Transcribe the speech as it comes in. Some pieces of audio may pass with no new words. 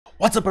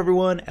What's up,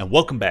 everyone, and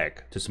welcome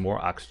back to some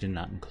more Oxygen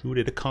Not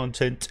Included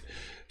content.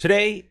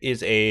 Today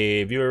is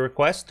a viewer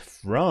request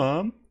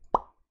from,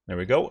 there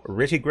we go,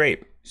 Richie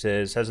Grape.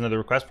 Has another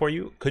request for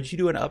you. Could you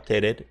do an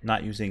updated,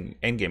 not using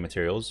endgame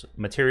materials,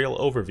 material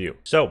overview?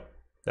 So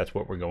that's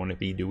what we're going to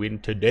be doing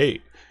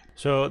today.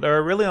 So there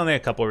are really only a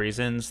couple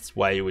reasons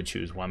why you would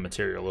choose one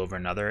material over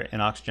another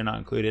in Oxygen Not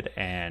Included,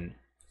 and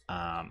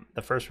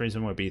the first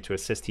reason would be to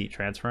assist heat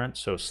transference,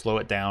 so slow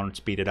it down,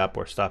 speed it up,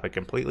 or stop it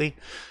completely.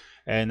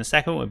 And the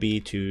second would be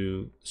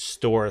to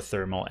store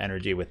thermal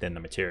energy within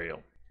the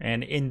material.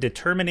 And in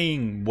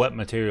determining what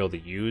material to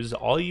use,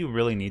 all you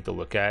really need to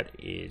look at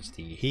is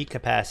the heat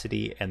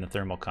capacity and the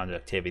thermal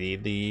conductivity.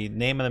 The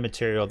name of the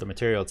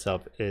material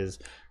itself is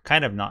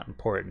kind of not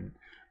important.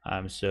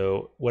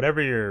 So whatever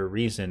your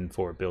reason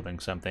for building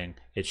something,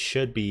 it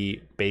should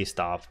be based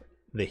off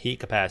the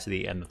heat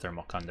capacity and the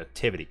thermal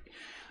conductivity.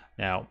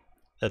 Now,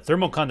 the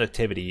thermal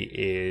conductivity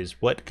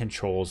is what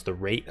controls the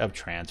rate of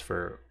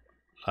transfer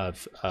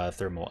of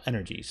thermal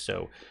energy.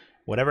 So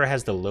whatever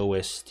has the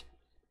lowest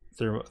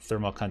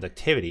thermal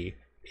conductivity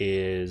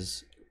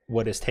is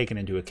what is taken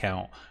into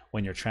account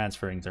when you're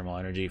transferring thermal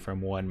energy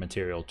from one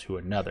material to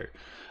another.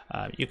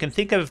 You can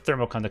think of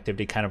thermal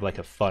conductivity kind of like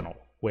a funnel,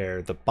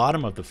 where the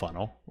bottom of the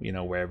funnel,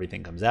 where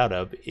everything comes out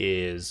of,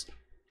 is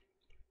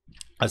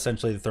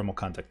essentially the thermal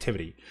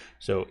conductivity.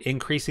 So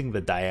increasing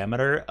the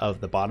diameter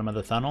of the bottom of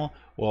the funnel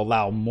will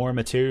allow more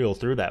material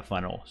through that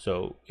funnel.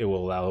 So it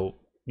will allow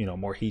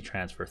more heat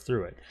transfer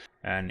through it.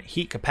 And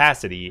heat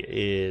capacity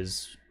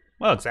is,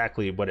 well,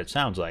 exactly what it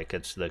sounds like.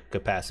 It's the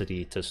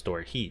capacity to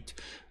store heat.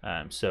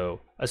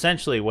 So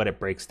essentially what it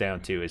breaks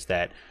down to is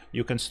that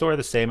you can store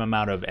the same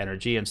amount of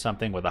energy in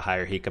something with a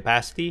higher heat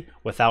capacity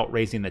without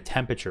raising the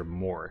temperature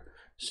more.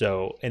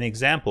 So an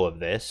example of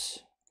this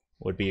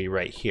would be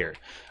right here.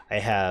 I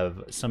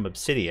have some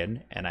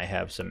obsidian and I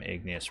have some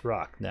igneous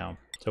rock. Now,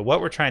 so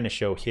what we're trying to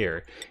show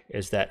here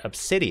is that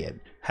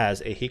obsidian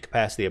has a heat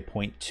capacity of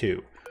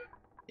 0.2.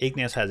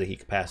 Igneous has a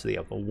heat capacity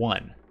of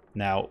 1.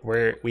 Now,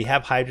 we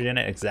have hydrogen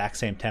at exact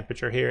same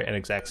temperature here and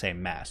exact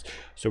same mass.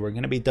 So we're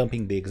going to be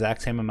dumping the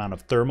exact same amount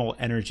of thermal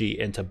energy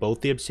into both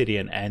the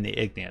obsidian and the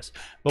igneous.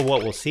 But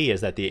what we'll see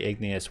is that the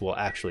igneous will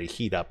actually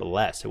heat up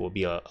less. It will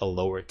be a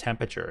lower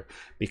temperature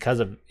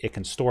because it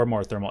can store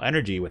more thermal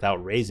energy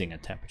without raising a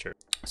temperature.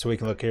 So we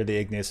can look here, the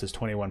igneous is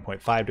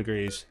 21.5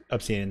 degrees,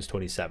 obsidian is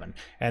 27.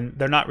 And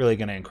they're not really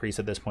going to increase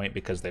at this point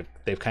because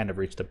they've kind of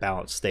reached a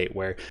balanced state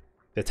where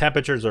the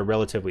temperatures are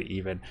relatively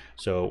even,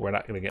 so we're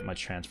not going to get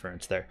much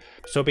transference there.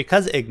 So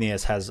because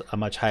igneous has a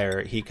much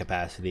higher heat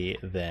capacity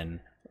than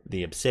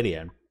the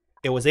obsidian,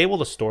 it was able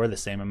to store the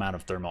same amount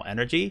of thermal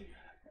energy,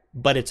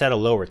 but it's at a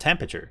lower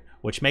temperature,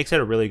 which makes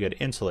it a really good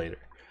insulator.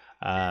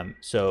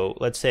 So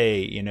let's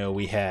say,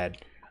 we had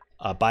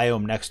a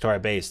biome next to our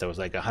base that was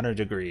like 100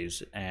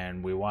 degrees,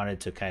 and we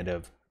wanted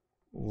to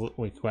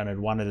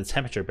wanted a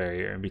temperature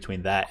barrier in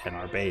between that and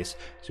our base,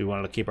 so we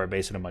wanted to keep our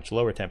base at a much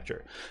lower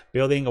temperature.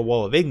 Building a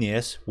wall of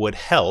igneous would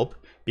help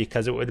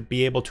because it would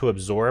be able to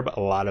absorb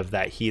a lot of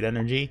that heat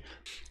energy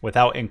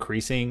without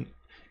increasing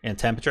in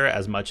temperature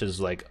as much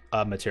as like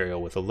a material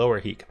with a lower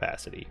heat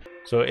capacity.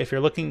 So if you're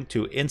looking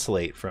to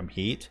insulate from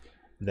heat,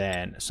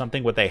 then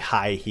something with a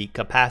high heat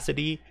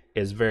capacity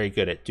is very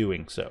good at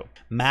doing so.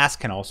 Mass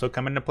can also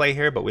come into play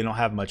here, but we don't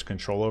have much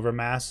control over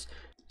mass,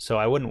 so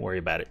I wouldn't worry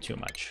about it too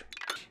much.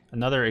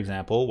 Another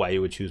example why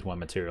you would choose one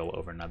material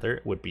over another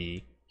would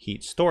be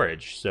heat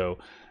storage. So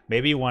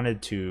maybe you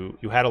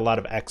had a lot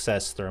of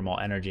excess thermal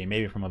energy,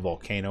 maybe from a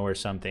volcano or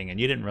something, and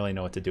you didn't really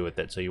know what to do with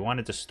it, so you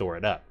wanted to store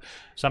it up.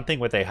 Something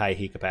with a high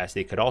heat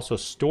capacity could also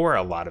store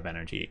a lot of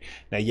energy.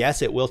 Now,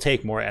 yes, it will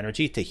take more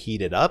energy to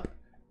heat it up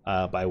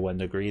by 1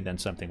 degree than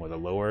something with a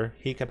lower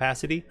heat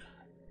capacity,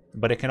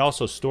 but it can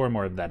also store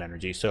more of that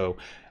energy. So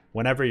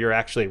whenever you're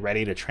actually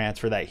ready to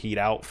transfer that heat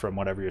out from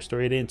whatever you're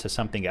storing it into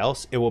something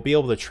else, it will be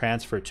able to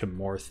transfer to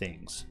more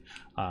things.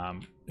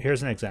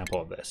 Here's an example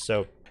of this.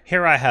 So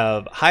here I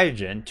have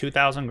hydrogen,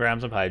 2,000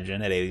 grams of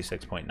hydrogen at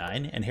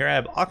 86.9, and here I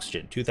have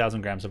oxygen,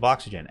 2,000 grams of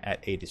oxygen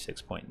at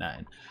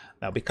 86.9.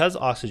 Now, because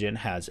oxygen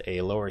has a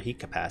lower heat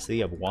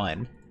capacity of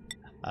 1,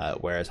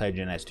 whereas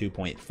hydrogen has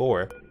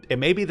 2.4, it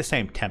may be the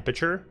same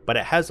temperature, but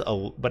it has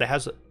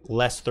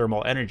less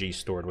thermal energy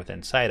stored within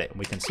inside it, and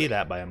we can see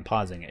that by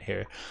unpausing it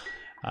here.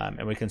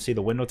 And we can see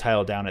the window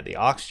tile down at the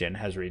oxygen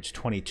has reached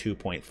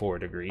 22.4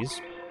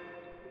 degrees.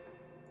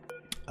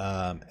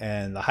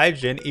 And the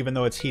hydrogen, even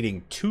though it's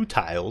heating 2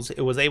 tiles, it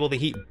was able to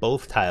heat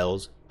both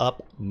tiles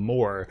up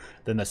more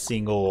than the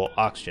single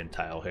oxygen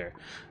tile here.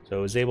 So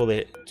it was able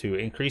to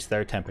increase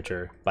their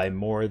temperature by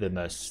more than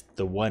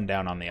the one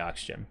down on the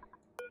oxygen.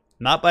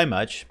 Not by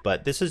much,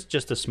 but this is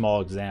just a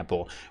small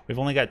example. We've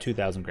only got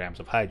 2,000 grams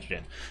of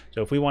hydrogen.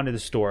 So if we wanted to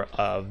store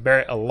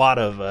a lot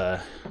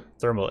of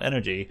thermal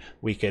energy,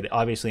 we could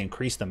obviously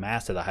increase the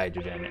mass of the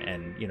hydrogen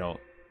and,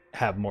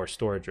 have more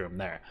storage room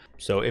there.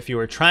 So if you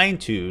were trying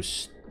to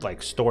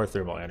store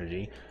thermal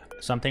energy,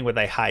 something with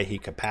a high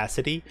heat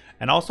capacity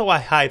and also a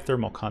high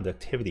thermal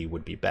conductivity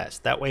would be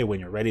best. That way, when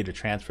you're ready to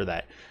transfer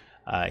that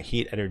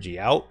heat energy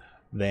out,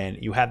 then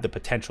you have the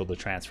potential to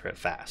transfer it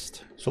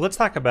fast. So let's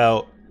talk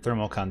about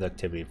thermal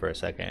conductivity for a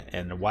second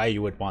and why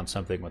you would want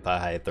something with a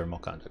high thermal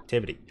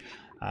conductivity.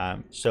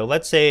 So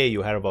let's say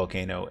you had a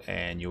volcano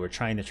and you were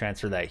trying to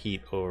transfer that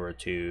heat over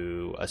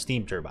to a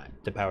steam turbine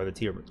to power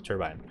the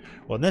turbine.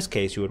 Well, in this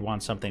case, you would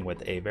want something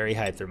with a very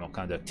high thermal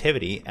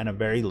conductivity and a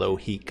very low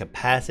heat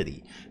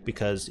capacity,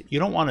 because you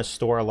don't want to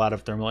store a lot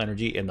of thermal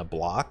energy in the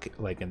block,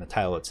 like in the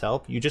tile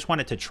itself. You just want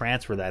it to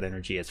transfer that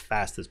energy as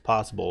fast as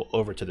possible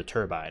over to the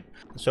turbine.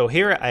 So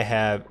here I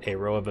have a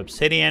row of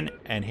obsidian,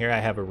 and here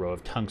I have a row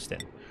of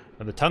tungsten.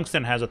 Now, the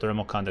tungsten has a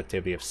thermal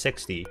conductivity of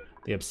 60.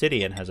 The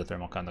obsidian has a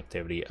thermal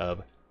conductivity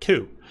of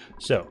 2.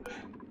 So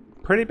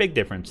pretty big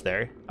difference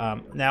there.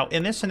 Now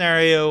in this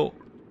scenario,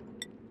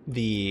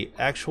 the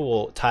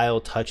actual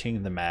tile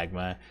touching the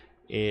magma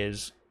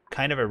is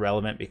kind of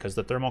irrelevant because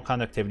the thermal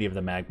conductivity of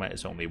the magma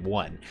is only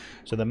 1.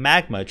 So the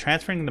magma,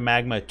 transferring the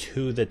magma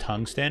to the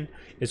tungsten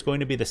is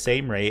going to be the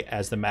same rate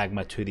as the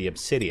magma to the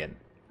obsidian.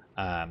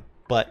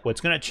 But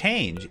what's going to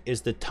change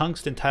is the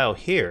tungsten tile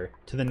here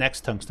to the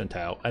next tungsten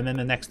tile and then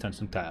the next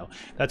tungsten tile.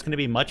 That's going to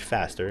be much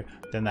faster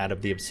than that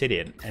of the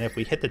obsidian. And if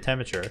we hit the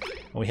temperature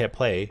and we hit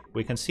play,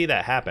 we can see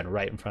that happen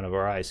right in front of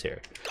our eyes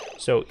here.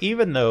 So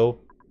even though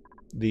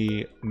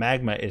the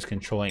magma is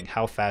controlling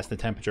how fast the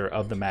temperature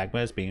of the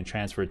magma is being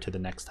transferred to the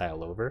next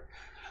tile over,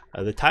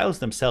 the tiles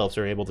themselves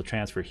are able to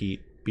transfer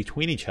heat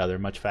between each other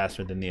much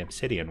faster than the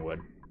obsidian would.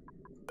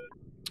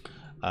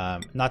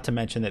 Not to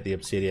mention that the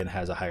obsidian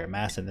has a higher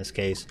mass in this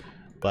case,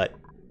 but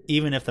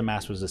even if the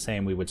mass was the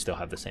same, we would still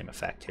have the same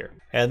effect here.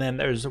 And then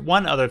there's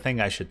one other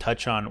thing I should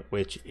touch on,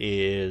 which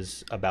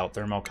is about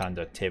thermal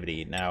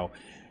conductivity. Now,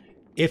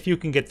 if you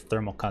can get the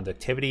thermal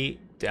conductivity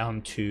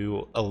down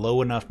to a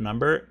low enough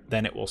number,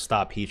 then it will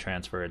stop heat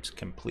transfers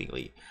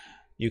completely.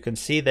 You can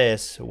see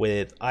this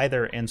with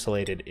either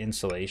insulated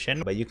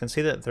insulation, but you can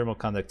see that thermal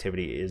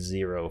conductivity is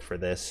 0 for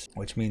this,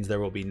 which means there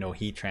will be no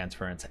heat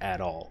transference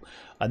at all.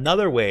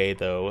 Another way,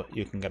 though,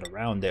 you can get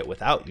around it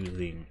without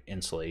using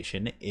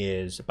insulation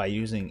is by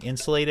using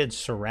insulated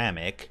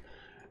ceramic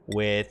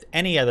with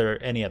any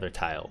other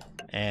tile.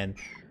 And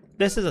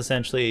this is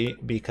essentially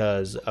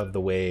because of the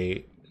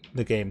way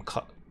the game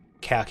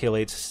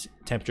calculates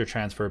temperature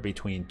transfer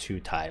between 2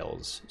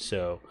 tiles.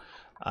 So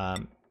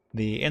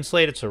the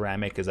insulated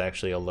ceramic is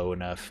actually a low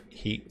enough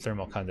heat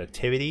thermal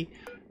conductivity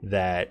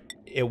that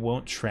it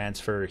won't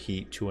transfer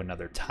heat to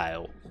another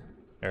tile,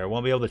 or it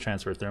won't be able to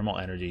transfer thermal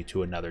energy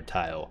to another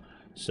tile.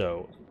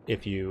 So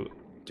if you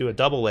do a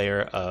double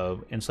layer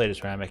of insulated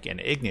ceramic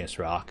and igneous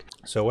rock,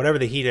 so whatever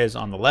the heat is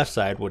on the left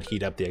side would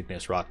heat up the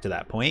igneous rock to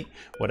that point.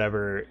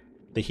 Whatever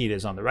the heat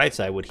is on the right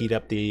side would heat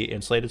up the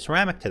insulated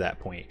ceramic to that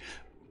point,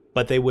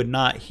 but they would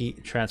not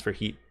transfer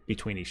heat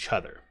between each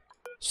other.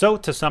 So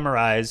to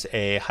summarize,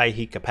 a high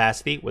heat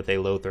capacity with a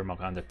low thermal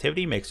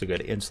conductivity makes a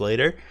good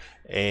insulator.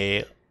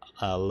 A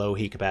low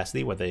heat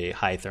capacity with a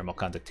high thermal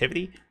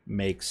conductivity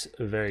makes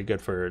very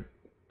good for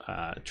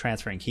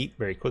transferring heat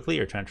very quickly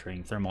or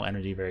transferring thermal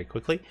energy very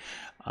quickly.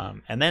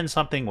 And then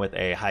something with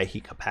a high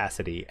heat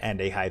capacity and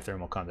a high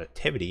thermal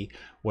conductivity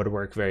would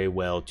work very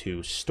well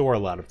to store a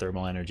lot of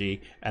thermal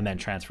energy and then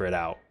transfer it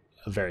out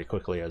very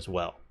quickly as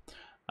well.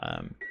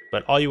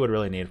 But all you would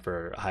really need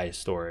for high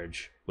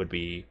storage would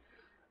be,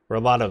 for a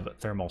lot of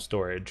thermal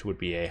storage, would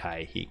be a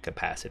high heat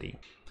capacity.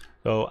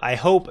 So I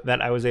hope that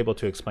I was able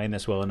to explain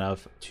this well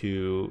enough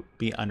to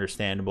be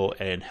understandable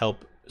and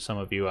help some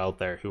of you out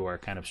there who are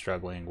kind of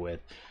struggling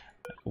with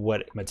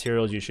what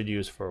materials you should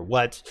use for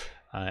what.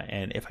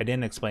 And if I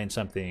didn't explain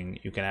something,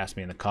 you can ask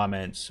me in the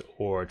comments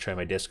or try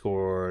my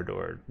Discord,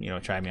 or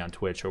try me on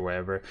Twitch or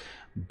wherever.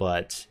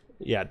 But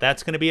yeah,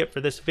 that's going to be it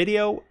for this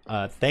video.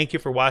 Thank you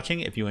for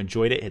watching. If you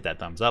enjoyed it, hit that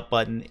thumbs up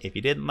button. If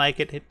you didn't like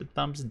it, hit the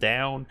thumbs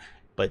down.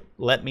 But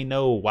let me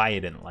know why you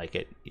didn't like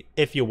it.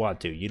 If you want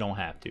to, you don't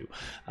have to.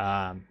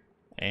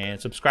 And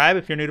subscribe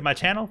if you're new to my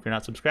channel. If you're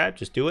not subscribed,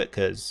 just do it,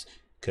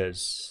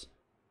 because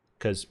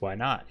why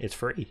not? It's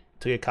free.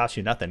 It costs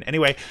you nothing.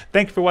 Anyway,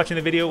 thank you for watching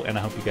the video, and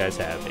I hope you guys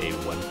have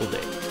a wonderful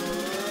day.